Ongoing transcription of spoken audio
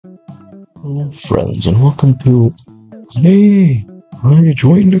Hello, friends, and welcome to. Hey, I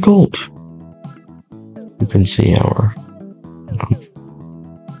joined the cult. You can see our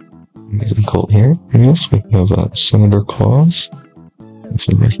amazing cult here. Yes, we have Senator Claus.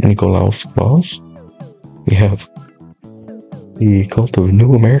 Nicolaus Claus. We have the cult of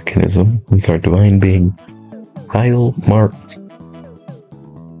New Americanism with our divine being, Kyle Marx.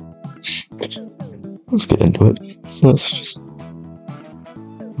 Let's get into it. Let's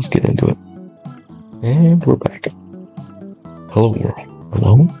get into it. And we're back. Hello, world.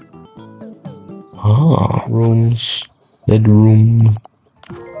 Hello? Ah, rooms. Bedroom.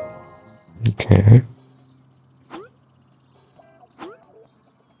 Okay.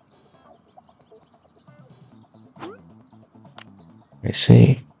 I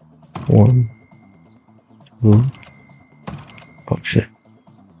see. 1, 2. Oh shit.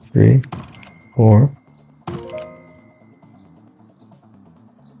 3, 4.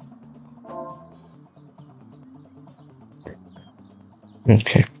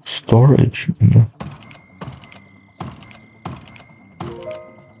 Okay, storage.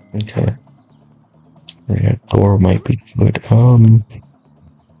 Okay. Yeah, door might be good.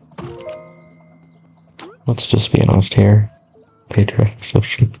 Let's just be honest here. Patriotic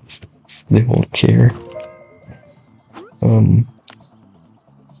socialists, they won't care.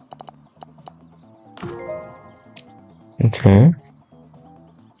 Okay.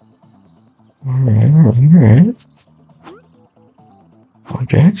 Alright.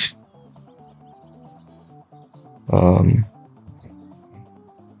 Objects.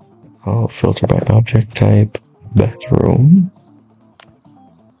 I'll filter by object type. Bathroom.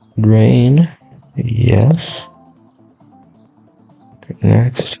 Drain. Yes. Okay,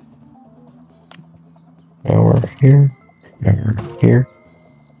 next. Shower here. Shower here.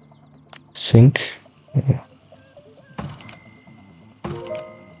 Sink.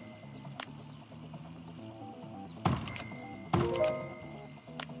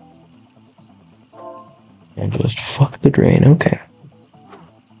 And just fuck the drain. Okay.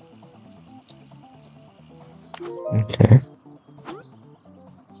 Okay.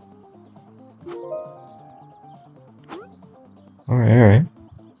 Alright.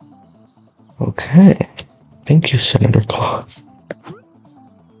 Okay. Thank you, Senator Claus.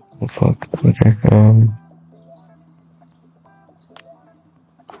 Oh, fuck. Okay.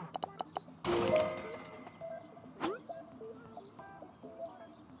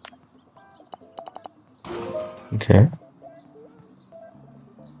 Okay.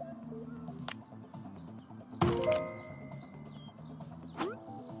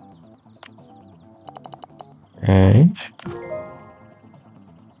 Right.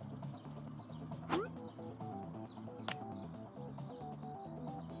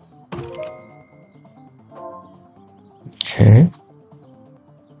 Okay.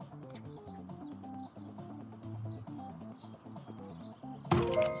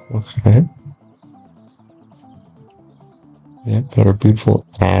 Okay. Yeah, got our beautiful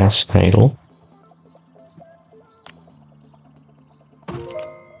ass idol.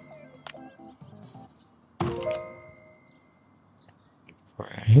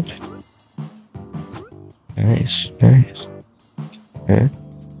 Right. Nice, nice. Okay.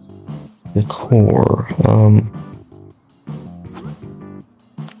 The core,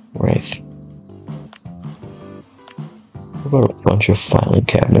 right. What about a bunch of filing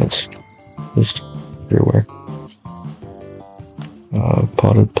cabinets? Just everywhere.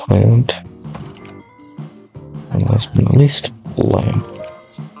 Potted plant. And last but not least, lamp.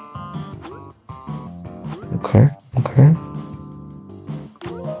 Okay, okay.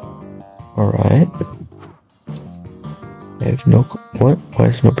 Alright. I have no. What? Why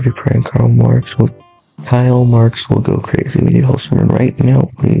is nobody praying Karl Marx? Well, Kyle Marx will go crazy. We need a whole sermon right now,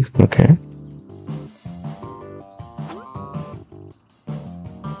 please. Okay.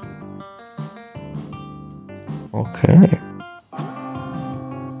 Okay.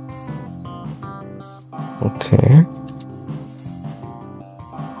 Okay.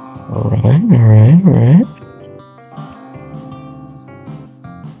 Alright.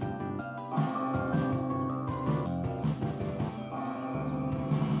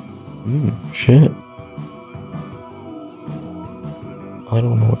 Shit. I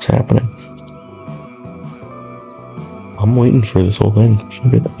don't know what's happening. I'm waiting for this whole thing.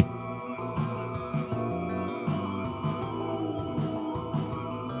 Shit.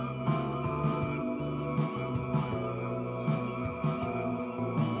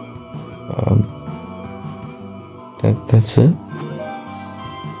 That's it?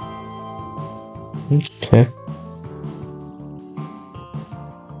 Okay.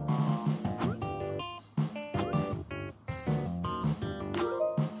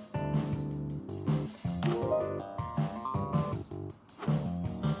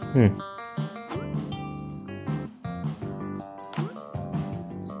 Hmm.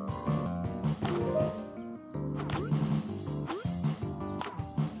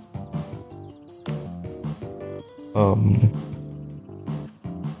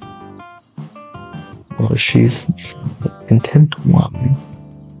 Well, she's intent one.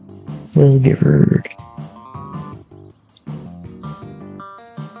 We'll give her.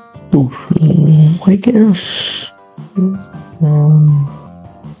 I guess.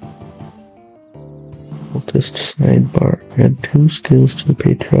 Cultist sidebar. Add 2 skills to the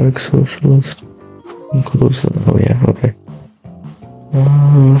patriotic socialist. Close the. Oh, yeah, okay.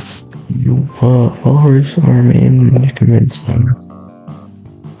 Followers are main to convince them.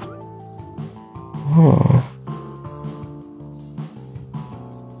 Oh.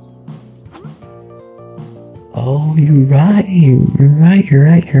 Oh, you're right. You're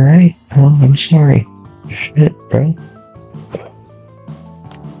right. Oh, I'm sorry. Shit, bro.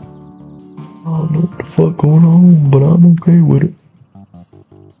 I don't know what the fuck going on, but I'm okay with it.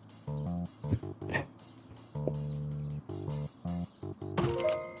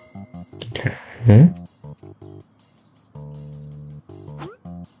 Okay.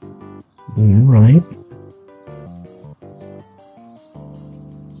 Right.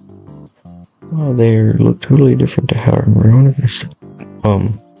 Well, they look totally different to how I understood.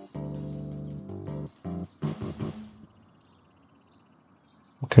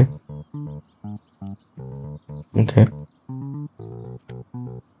 Okay. Okay.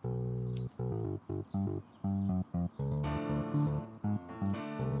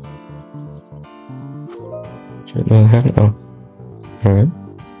 Shit, no, I haven't. Oh. Alright.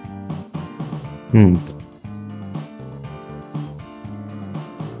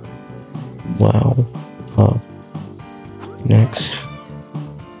 Wow. Next.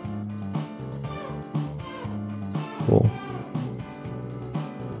 Cool.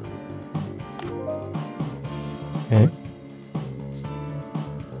 Okay.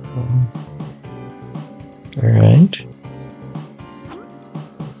 Alright.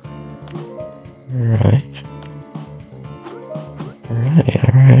 Alright.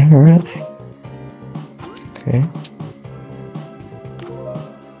 Okay.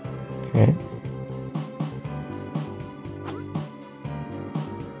 Okay.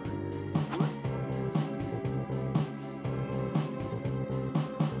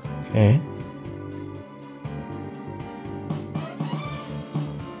 Okay.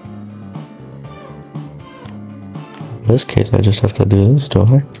 In this case, I just have to do this,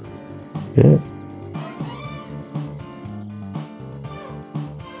 don't I? Yeah.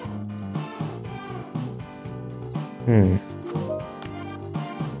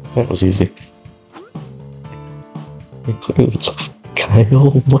 That was easy. Includes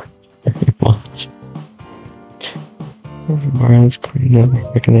Kyle very much. Marlon's clean up,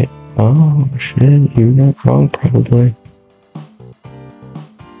 making it. Oh shit, you're not wrong, probably.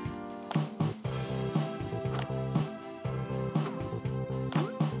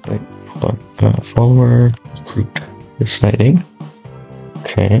 Wait, hold on. Follower group deciding.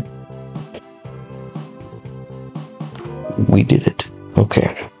 Okay. We did it.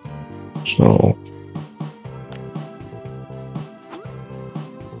 Okay. So.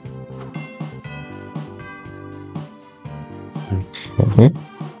 Okay.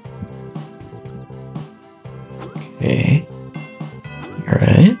 Okay.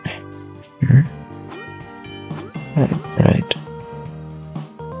 Alright. Here. Right.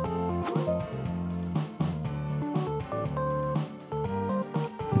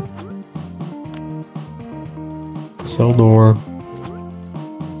 Cell door.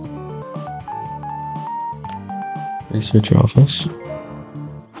 Research office.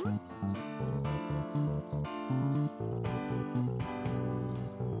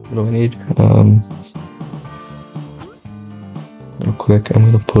 What do I need? Real quick, I'm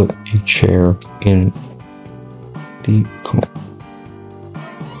gonna put a chair in the. Come on.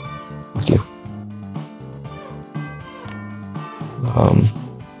 Thank you.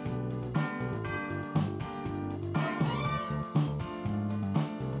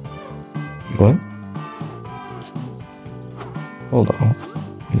 What? Hold on.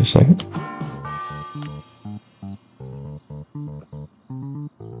 Wait a second.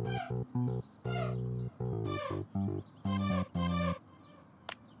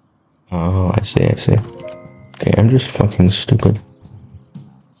 Oh, I see. Okay, I'm just fucking stupid.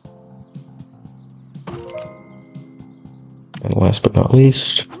 And last but not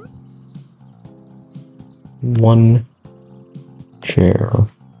least, one chair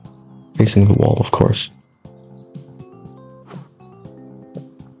facing the wall, of course.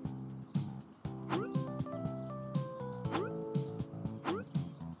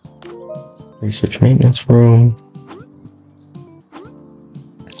 Research maintenance room.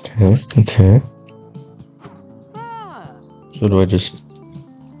 Okay, okay. So do I just...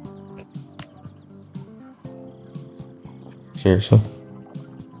 Seriously?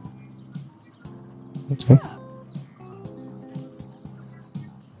 Okay.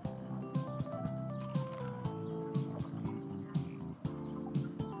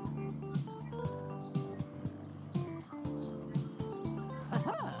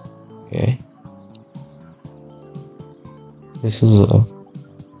 Okay. This is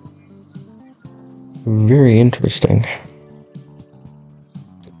very interesting.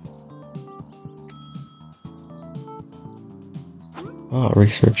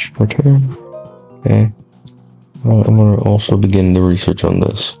 Research return. Okay. I'm gonna also begin the research on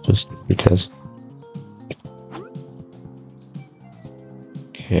this, just because.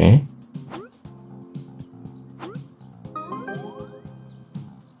 Okay.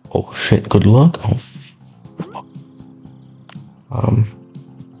 Oh shit, good luck. Oh, fuck.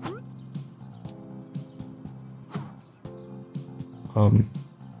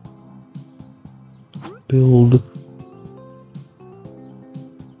 Build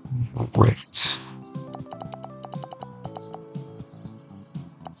bricks.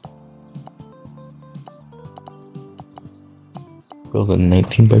 Build a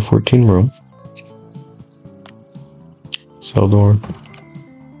 19 by 14 room. Cell door.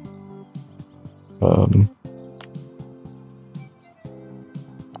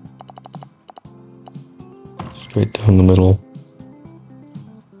 Straight down the middle.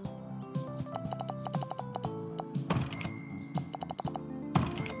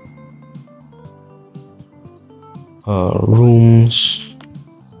 Rooms.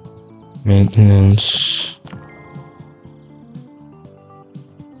 Maintenance.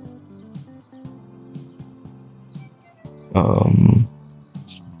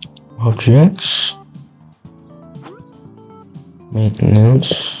 Objects.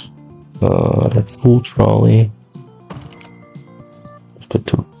 Maintenance. Pool trolley. Just a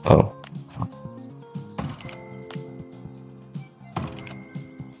two. Oh.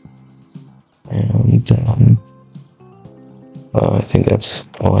 And I think that's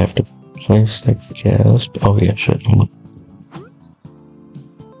all I have to place, I guess. Oh yeah, shit. Hold on.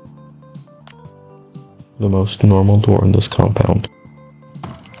 The most normal door in this compound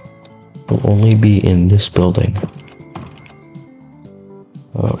will only be in this building.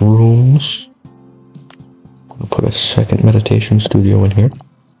 Rooms. I'm gonna put a second meditation studio in here.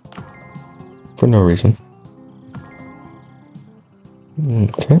 For no reason.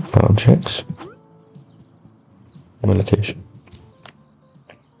 Okay, objects. Meditation.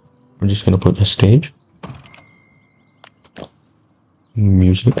 We're just gonna put a stage.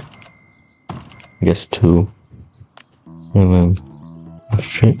 Music. I guess 2. And then a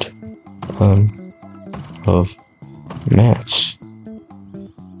shit of mats.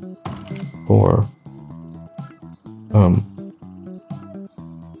 Or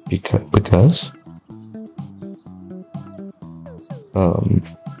because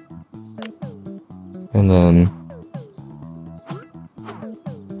and then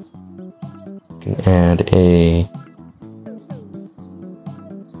can add a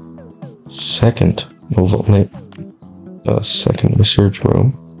second second research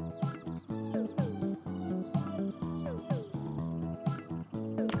room.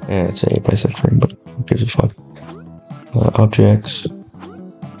 And it's an 8 by 6 room, but who gives a fuck? Objects.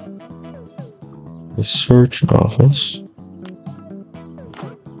 Research office.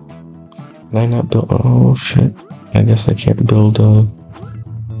 Can I not build? Oh shit. I guess I can't build So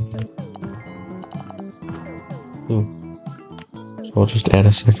I'll just add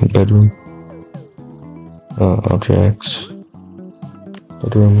a second bedroom. Objects.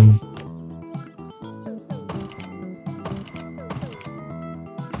 Bedroom.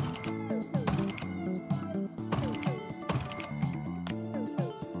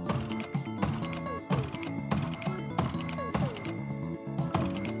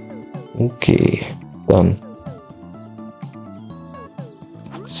 Okay, done.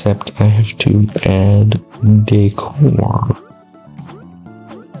 Except I have to add decor.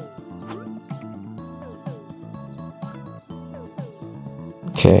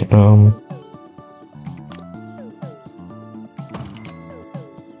 Okay,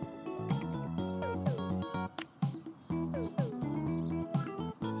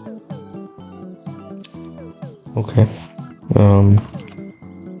 okay,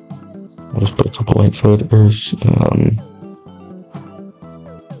 I'll just put a couple light footers.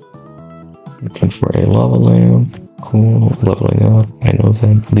 Looking for a lava lamp. Cool. Leveling up. I know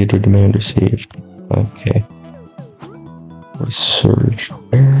that. Leader demand received. Okay. Research.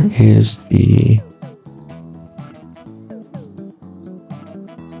 Where is the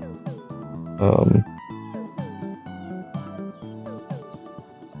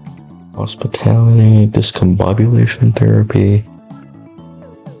hospitality, discombobulation therapy?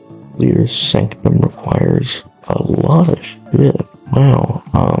 Leader's sanctum requires a lot of shit. Wow.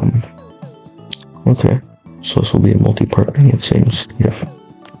 Okay. So this will be a multi-part thing, it seems. If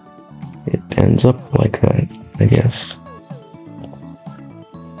it ends up like that, I guess.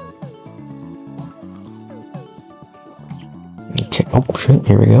 Okay. Oh shit.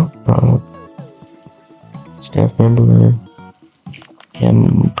 Here we go. Staff member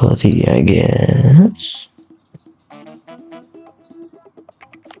empathy, I guess.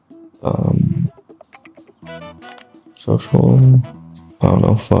 Social. I don't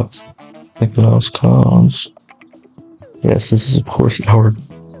know. Fuck. Nicholas cause. Yes, this is of course our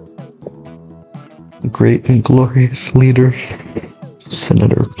great and glorious leader,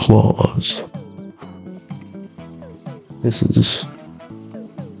 Senator Claus. This is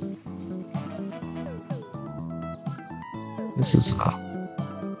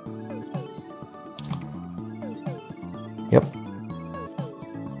yep.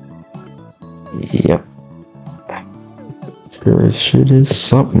 Yep. Sure as shit is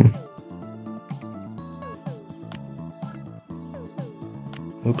something.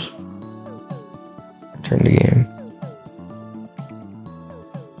 Oops. Turn the game.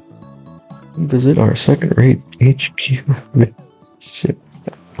 Visit our second-rate HQ. Shit.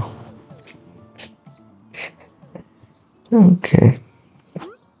 Okay.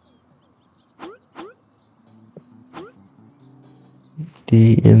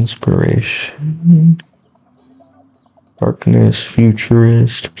 The inspiration. Darkness,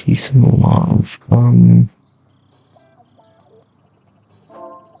 futurist, peace and love.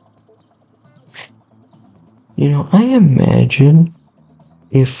 You know, I imagine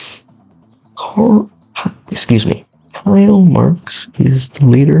if Kyle Marx is the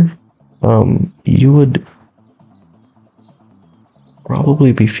leader, you would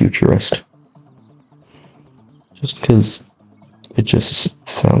probably be futurist. Just because it just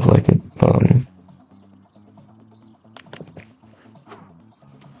sounds like it.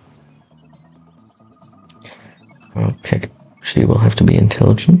 Okay, she will have to be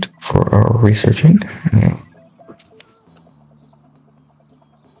intelligent for our researching.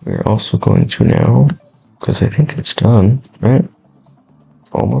 We're also going to now, because I think it's done, right?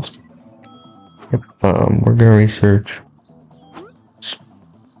 Almost. Yep. We're gonna research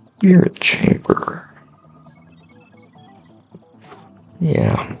Spirit Chamber.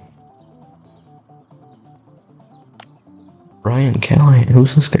 Yeah. Brian Callahan,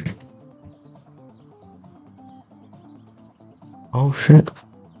 who's this guy? Oh shit.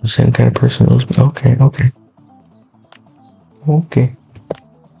 The same kind of person as me. Okay.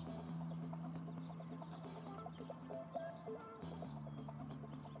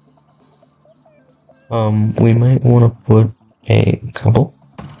 We might want to put a couple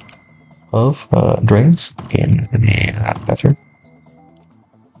of drains in the bathroom.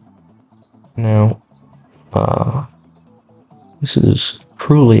 Now, this is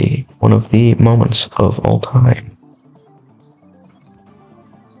truly one of the moments of all time.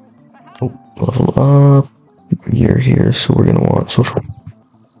 Oh, level up. You're here, so we're gonna want social.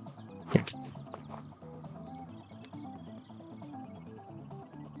 Yeah.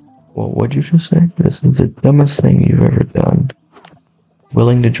 Well, what'd you just say? This is the dumbest thing you've ever done.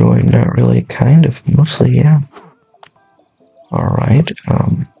 Willing to join? Not really. Kind of. Mostly, yeah. Alright,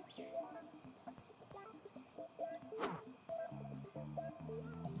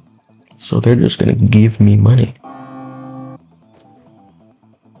 so they're just gonna give me money.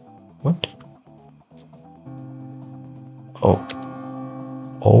 What?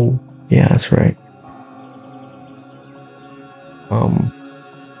 Oh, yeah, that's right.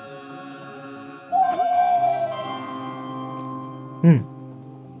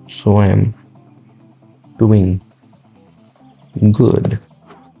 So I am doing good.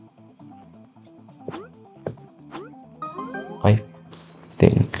 I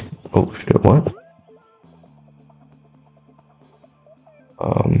think. Oh shit, what?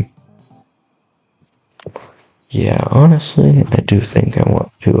 Yeah, honestly, I do think I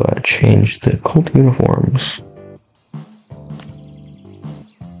want to change the cult uniforms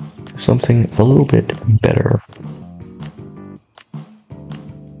to something a little bit better.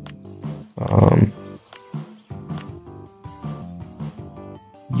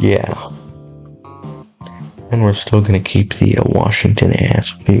 Yeah. And we're still gonna keep the Washington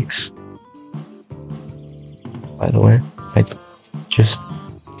ass cheeks. By the way,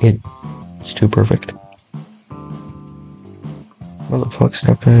 it's too perfect. What the fuck's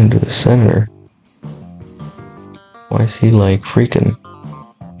happening to the senator? Why is he like freaking?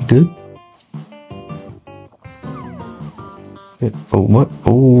 Good? Oh, what?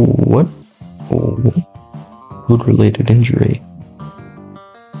 Oh, what? Oh, food-related injury.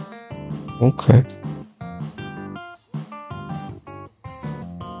 Okay.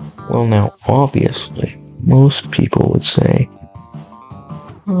 Well, now, obviously, most people would say,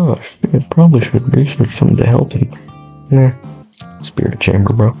 oh, shit, probably should research something to help him. Nah, spirit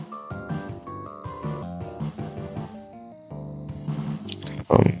chamber, bro.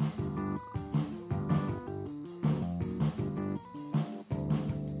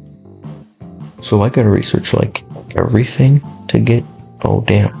 So I gotta research, like, everything to get... Oh,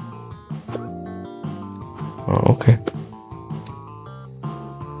 damn. Oh, okay.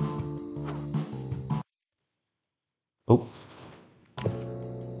 Oh.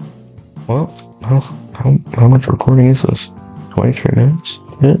 Well, how much recording is this? 23 minutes?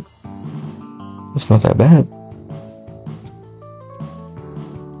 Yeah. That's not that bad.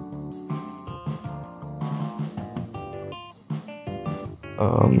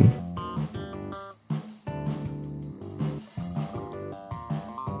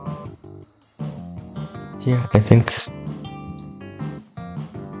 Yeah, I think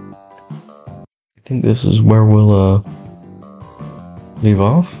this is where we'll leave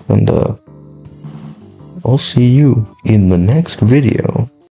off, and I'll see you in the next video.